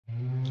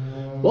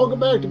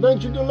Welcome back to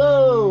Venture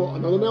DuLow,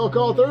 another mail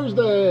call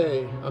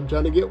Thursday. I'm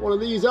trying to get one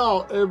of these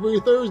out every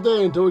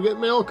Thursday until we get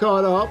mail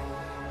caught up.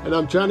 And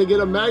I'm trying to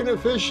get a magnet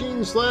fishing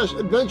 /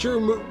 adventure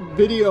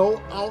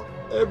video out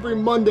every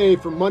Monday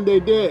for Monday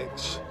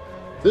Digs.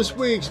 This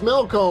week's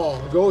mail call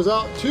goes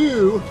out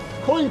to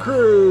Coin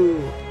Crew.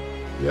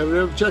 You haven't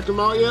ever checked them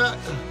out yet?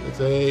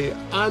 It's a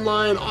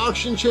online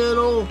auction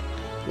channel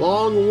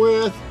along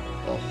with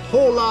a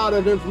whole lot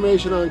of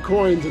information on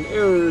coins and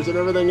errors and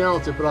everything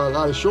else. They put out a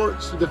lot of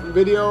shorts, different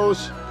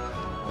videos.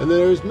 And then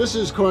there's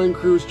Mrs. Coin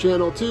Crew's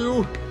channel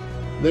too.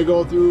 They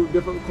go through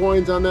different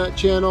coins on that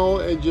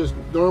channel and just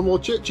normal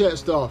chit chat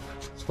stuff.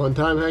 It's a fun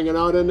time hanging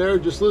out in there,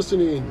 just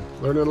listening,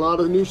 learning a lot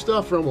of new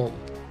stuff from them.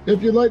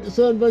 If you'd like to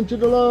send Venture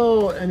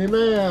DuLow any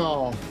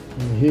mail,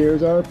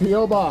 here's our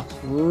P.O. box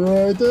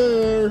right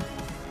there.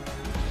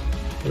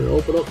 We're gonna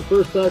open up the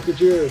first package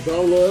here,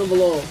 download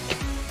envelope.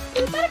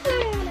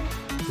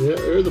 Yeah,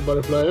 there's a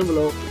butterfly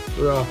envelope,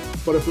 or a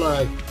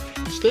butterfly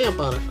stamp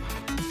on it.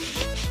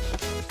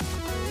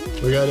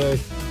 We got a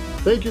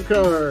thank you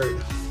card.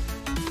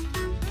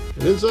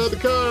 And inside the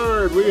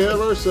card, we have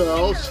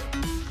ourselves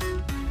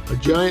a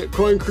giant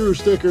Coin Crew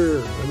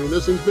sticker. I mean,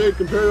 this thing's big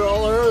compared to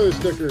all our other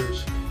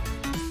stickers.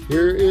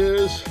 Here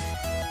is,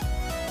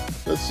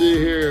 let's see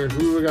here, who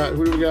do we got?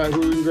 Who do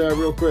we can grab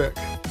real quick?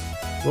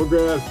 We'll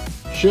grab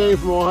Shane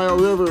from Ohio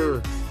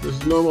River. This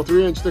is a normal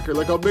 3-inch sticker.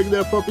 Look how big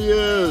that puppy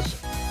is.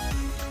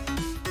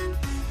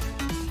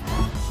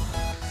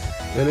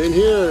 And in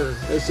here,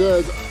 it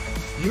says,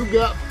 you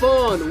got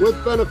fun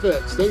with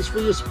benefits. Thanks for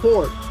your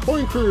support.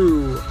 Coin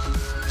Crew.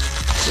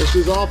 This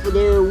is off of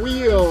their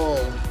wheel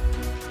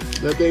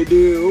that they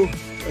do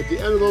at the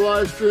end of the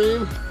live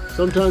stream.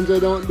 Sometimes they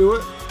don't do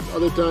it.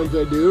 Other times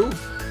they do.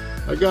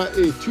 I got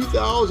a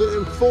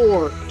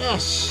 2004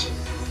 S.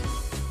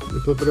 Let me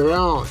flip it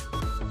around.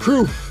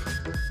 Proof.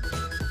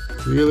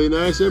 Really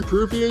nice and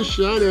proofy and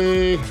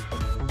shiny.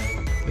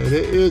 And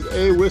it is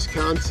a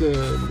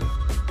Wisconsin.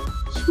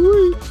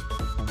 Sweet.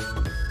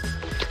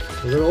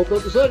 We're going to open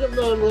up the second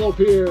envelope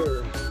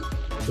here.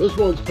 This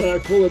one's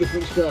packed full of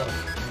different stuff.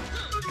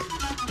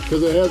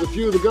 Because it has a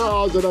few of the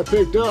GAWs that I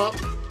picked up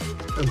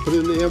and put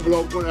in the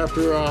envelope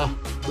after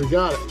we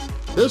got it.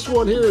 This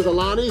one here is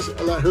Alani's.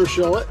 I let her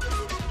show it.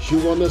 She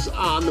won this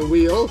on the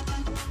wheel. Do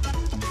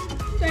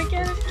I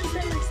get to keep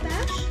it in my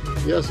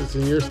stash? Yes, it's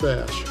in your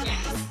stash.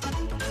 Yes.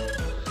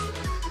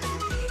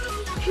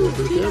 Show it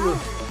to the camera.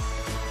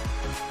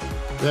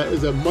 That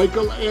is a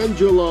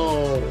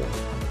Michelangelo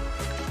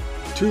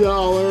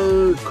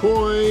 $2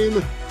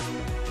 coin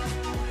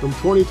from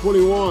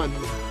 2021.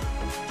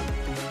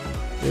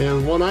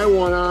 And one I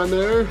won on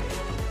there,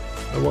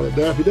 I won a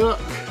Daffy Duck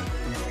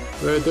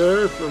right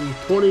there from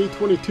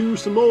 2022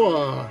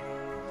 Samoa.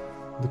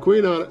 The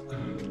queen on it.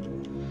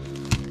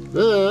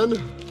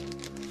 Then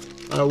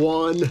I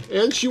won,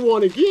 and she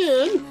won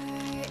again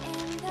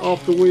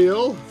off the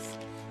wheel.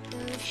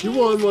 She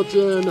won what's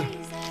in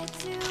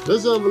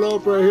this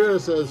envelope right here.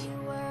 It says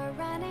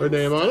her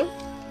name on it.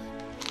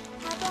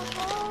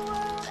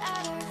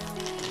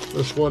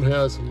 This one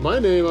has my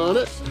name on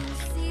it.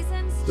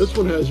 This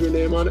one has your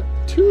name on it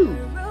too.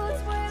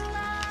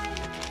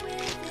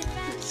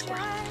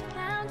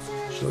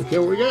 So look at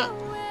what we got.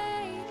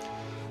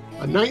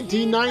 A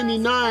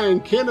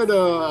 1999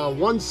 Canada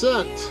 1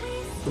 cent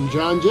from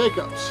John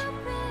Jacobs.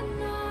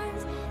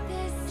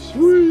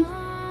 Sweet.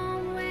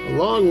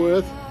 Along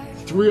with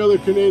 3 other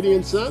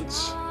Canadian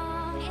cents.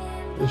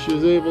 And she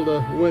was able to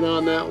win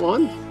on that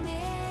one.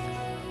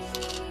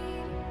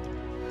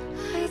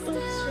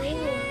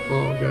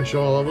 Oh, gosh,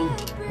 all of them.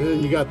 And then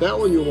you got that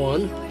one you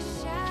won.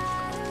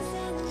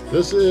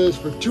 This is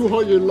for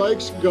 200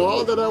 likes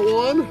GAW that I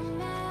won.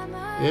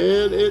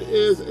 And it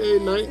is a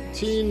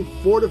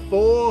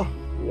 1944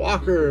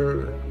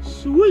 Walker.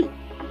 Sweet.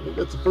 I think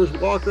that's the first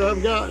Walker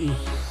I've gotten.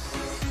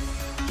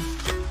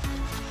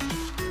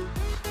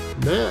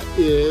 And that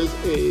is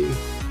a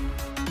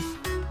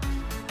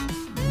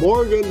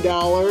Morgan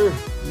dollar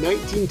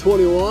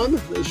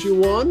 1921 that she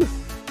won.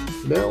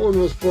 And that one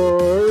was for,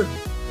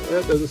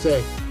 that doesn't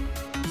say.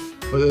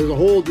 But there's a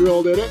hole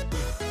drilled in it.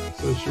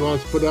 So if she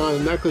wants to put on a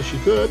necklace, she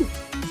could.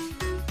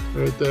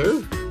 Right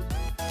there.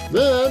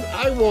 Then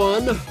I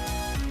won.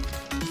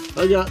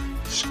 I got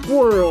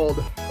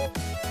squirreled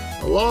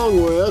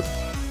along with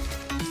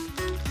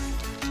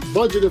a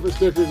bunch of different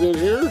stickers in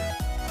here.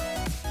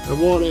 I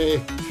won a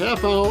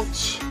 1/2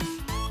 ounce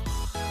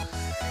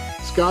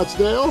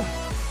Scottsdale.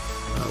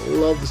 I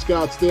love the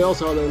Scottsdales,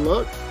 how they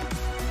look.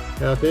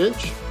 1/2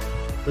 inch.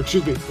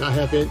 Excuse me, not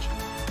 1/2 inch.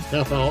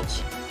 1/2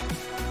 ounce.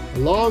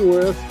 Along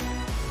with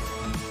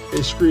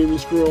a Screaming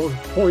Squirrel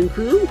Coin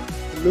Crew,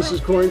 Mrs.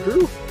 Coin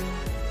Crew.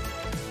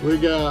 We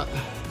got,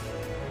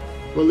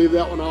 we'll leave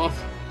that one off.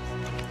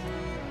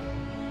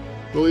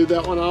 We'll leave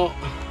that one out.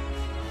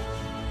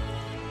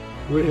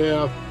 We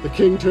have the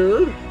King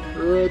Turd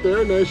right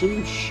there, nice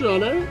and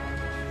shiny.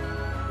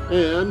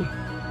 And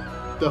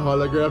the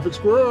holographic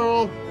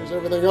squirrel. There's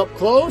everything up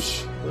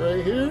close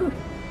right here.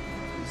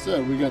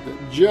 So we got the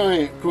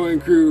giant Coin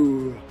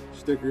Crew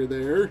sticker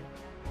there.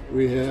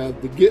 We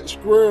have the Get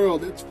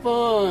Squirreled, It's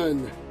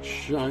Fun,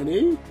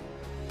 Shiny.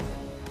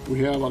 We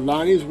have a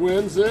Lonnie's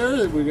Wins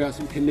there. We got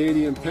some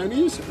Canadian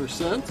pennies or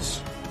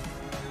cents.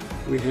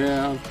 We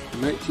have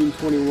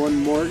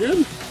 1921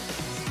 Morgan.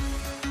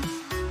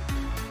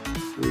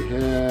 We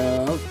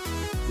have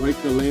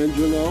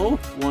Michelangelo,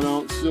 1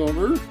 ounce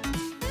silver.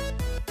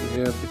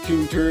 We have the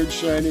King Turd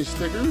Shiny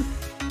sticker.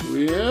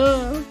 We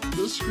have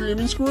the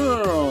Screaming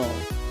Squirrel.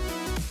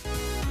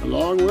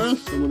 Along with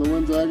some of the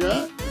ones I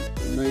got.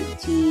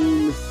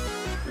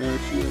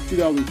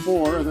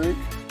 2004, I think.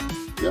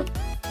 Yep.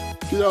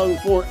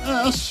 2004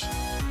 S,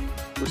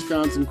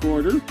 Wisconsin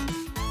quarter.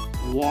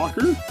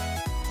 Walker.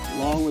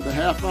 Along with the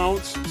 1/2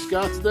 ounce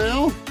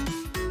Scottsdale.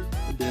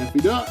 The Daffy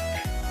Duck.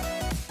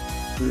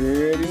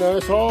 Pretty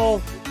nice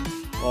haul.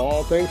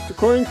 All thanks to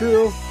Coin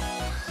Crew.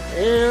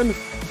 And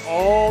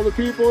all the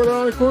people that are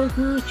on the Coin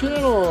Crew's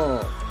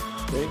channel.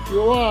 Thank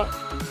you a lot.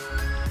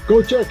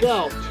 Go check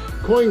out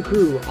Coin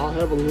Crew. I'll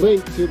have a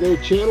link to their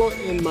channel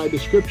in my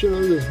description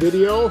of this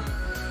video.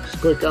 Just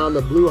click on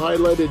the blue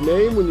highlighted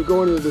name when you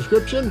go into the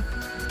description.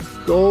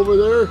 Go over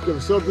there, give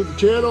a sub to the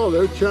channel.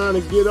 They're trying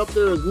to get up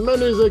there as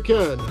many as they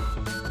can.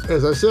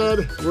 As I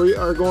said, we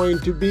are going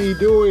to be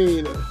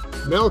doing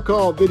mail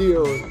call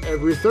videos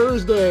every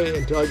Thursday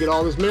until I get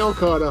all this mail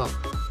caught up.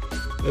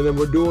 And then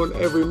we're doing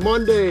every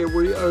Monday,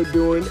 we are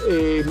doing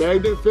a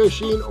magnet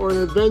fishing or an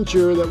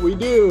adventure that we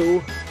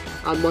do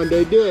on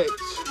Monday Digs.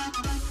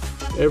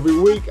 Every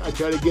week I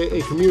try to get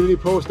a community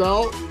post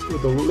out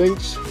with the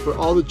links for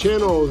all the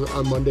channels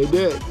on Monday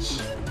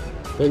Digs.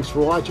 Thanks for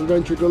watching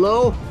Venture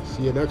DuLow.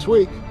 See you next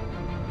week.